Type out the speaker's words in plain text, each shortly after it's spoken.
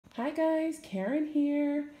Hi guys, Karen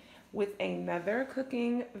here with another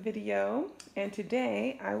cooking video, and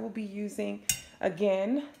today I will be using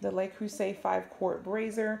again the Creuset 5-quart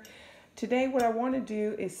Braiser. Today what I want to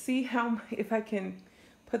do is see if I can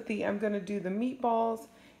put I'm going to do the meatballs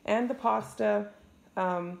and the pasta.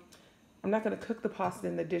 I'm not going to cook the pasta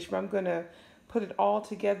in the dish, but I'm going to put it all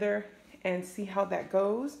together and see how that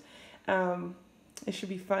goes. It should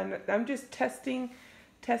be fun. I'm just testing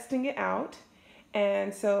it out.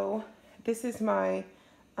 And so this is my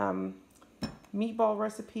meatball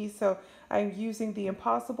recipe. So I'm using the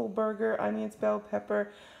Impossible Burger, onions, bell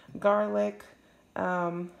pepper, garlic.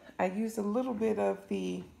 I used a little bit of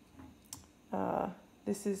the,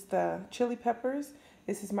 this is the chili peppers.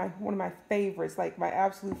 This is one of my favorites, like my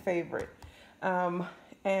absolute favorite. And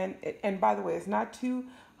by the way, it's not too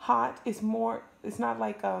hot. It's not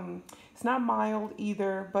like, it's not mild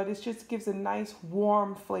either, but it just gives a nice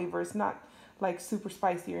warm flavor. It's not like super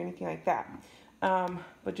spicy or anything like that,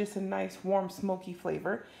 but just a nice warm smoky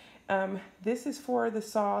flavor. This is for the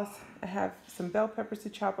sauce. I have some bell peppers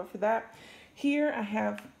to chop up for that. Here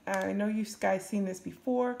I know you guys seen this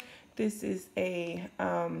before. This is a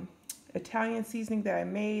Italian seasoning that I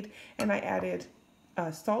made, and I added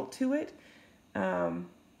salt to it.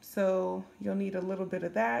 So you'll need a little bit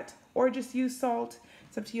of that, or just use salt.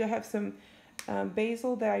 It's up to you. I have some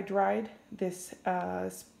basil that I dried this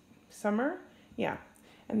summer. Yeah,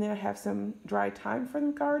 and then I have some dried thyme from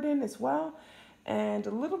the garden as well, and a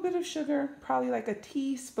little bit of sugar, probably like a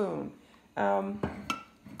teaspoon.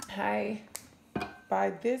 I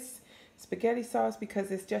buy this spaghetti sauce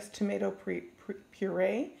because it's just tomato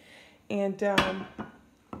puree, and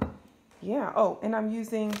yeah. Oh, and I'm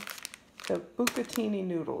using the bucatini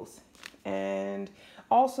noodles, and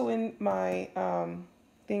also in my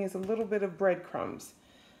thing is a little bit of breadcrumbs.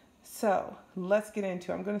 So let's get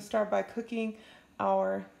into it. I'm going to start by cooking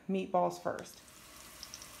our meatballs first.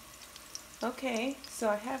 Okay, so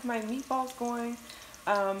I have my meatballs going.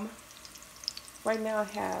 Right now I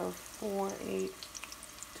have 4, 8,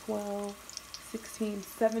 12, 16,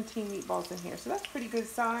 17 meatballs in here. So that's pretty good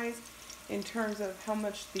size in terms of how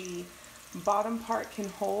much the bottom part can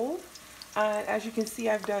hold. As you can see,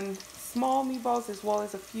 I've done small meatballs as well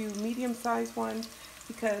as a few medium-sized ones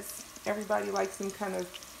because everybody likes them kind of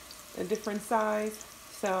a different size,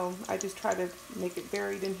 so I just try to make it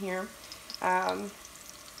varied in here.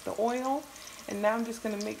 The oil, and now I'm just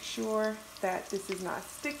going to make sure that this is not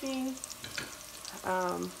sticking,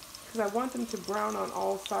 because I want them to brown on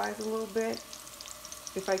all sides a little bit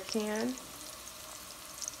if I can,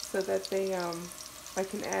 so that they I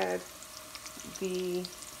can add the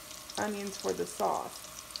onions for the sauce.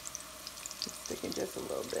 It's sticking just a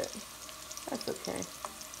little bit. That's okay.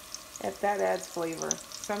 That adds flavor.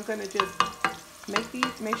 So I'm going to just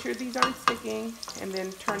make sure these aren't sticking, and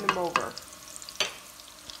then turn them over.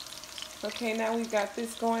 Okay, now we've got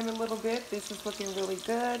this going a little bit. This is looking really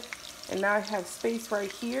good. And now I have space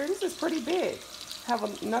right here. This is pretty big. I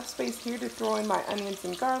have enough space here to throw in my onions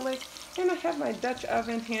and garlic. And I have my Dutch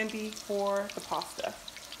oven handy for the pasta.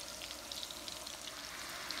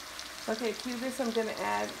 Okay, to this I'm going to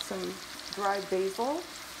add some dried basil.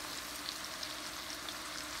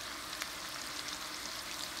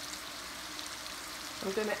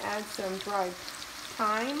 I'm going to add some dried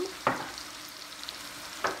thyme.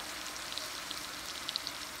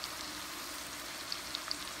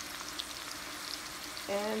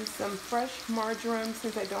 And some fresh marjoram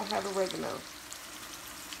since I don't have oregano.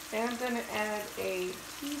 And I'm going to add a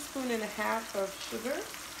teaspoon and a half of sugar.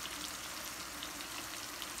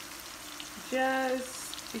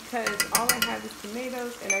 Just because all I have is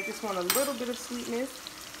tomatoes and I just want a little bit of sweetness.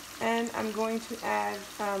 And I'm going to add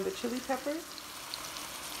the chili peppers.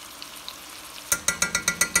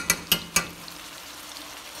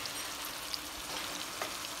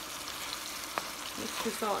 Mix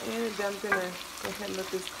this all in, and then I'm going to go ahead and let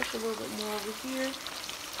this cook a little bit more over here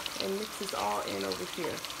and mix this all in over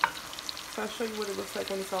here. So I'll show you what it looks like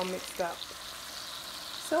when it's all mixed up.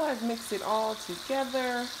 So I've mixed it all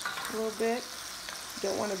together a little bit.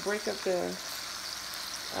 Don't want to break up the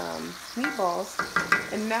meatballs.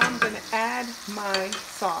 And now I'm going to add my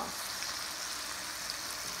sauce.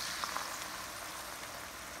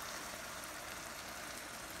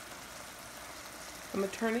 I'm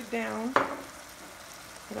going to turn it down.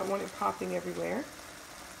 I don't want it popping everywhere.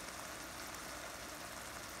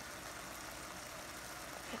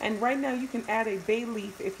 And right now you can add a bay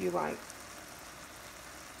leaf if you like.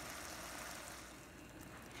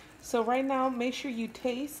 So right now make sure you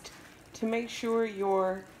taste to make sure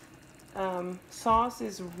your sauce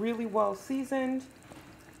is really well seasoned.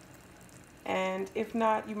 And if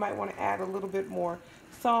not, you might want to add a little bit more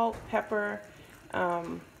salt, pepper,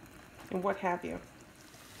 and what have you.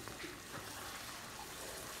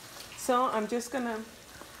 So I'm just gonna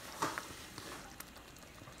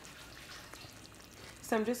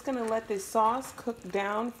let this sauce cook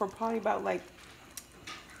down for probably about like,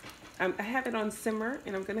 I have it on simmer,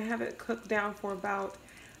 and I'm gonna have it cook down for about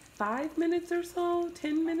 5 minutes or so,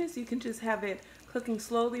 10 minutes. You can just have it cooking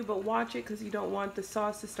slowly, but watch it because you don't want the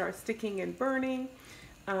sauce to start sticking and burning.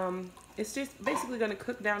 It's just basically gonna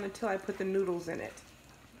cook down until I put the noodles in it.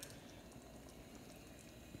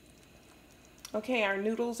 Okay, our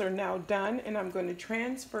noodles are now done, and I'm going to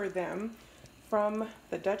transfer them from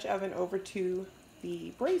the Dutch oven over to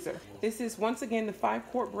the Braiser. This is once again the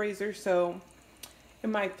 5-quart Braiser, so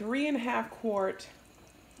in my 3.5 quart,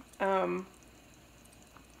 I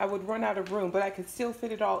would run out of room, but I could still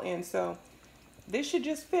fit it all in. So this should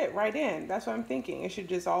just fit right in. That's what I'm thinking. It should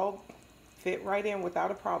just all fit right in without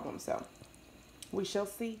a problem. So we shall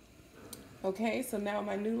see. Okay, so now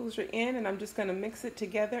my noodles are in, and I'm just gonna mix it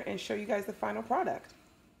together and show you guys the final product.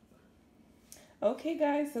 Okay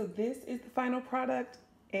guys, so this is the final product.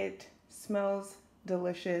 It smells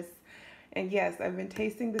delicious. And yes, I've been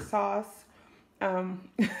tasting the sauce.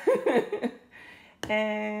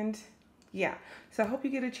 And yeah, so I hope you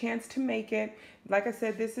get a chance to make it. Like I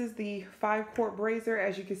said, this is the 5-quart Braiser.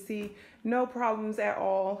 As you can see, no problems at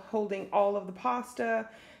all holding all of the pasta.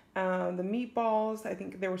 The meatballs, I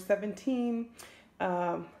think there were 17,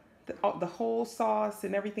 the whole sauce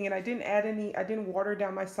and everything. And I didn't water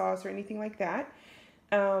down my sauce or anything like that.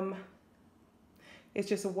 It's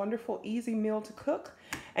just a wonderful, easy meal to cook.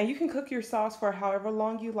 And you can cook your sauce for however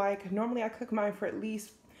long you like. Normally I cook mine for at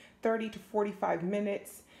least 30 to 45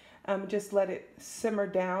 minutes. Just let it simmer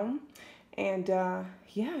down. And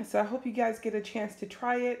yeah, so I hope you guys get a chance to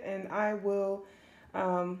try it. And I will,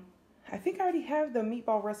 I think I already have the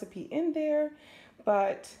meatball recipe in there,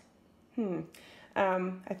 but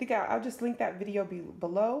I think I'll just link that video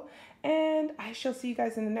below, and I shall see you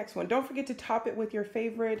guys in the next one. Don't forget to top it with your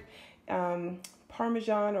favorite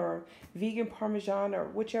Parmesan or vegan Parmesan or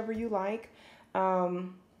whichever you like.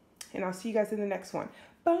 And I'll see you guys in the next one.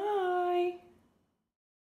 Bye.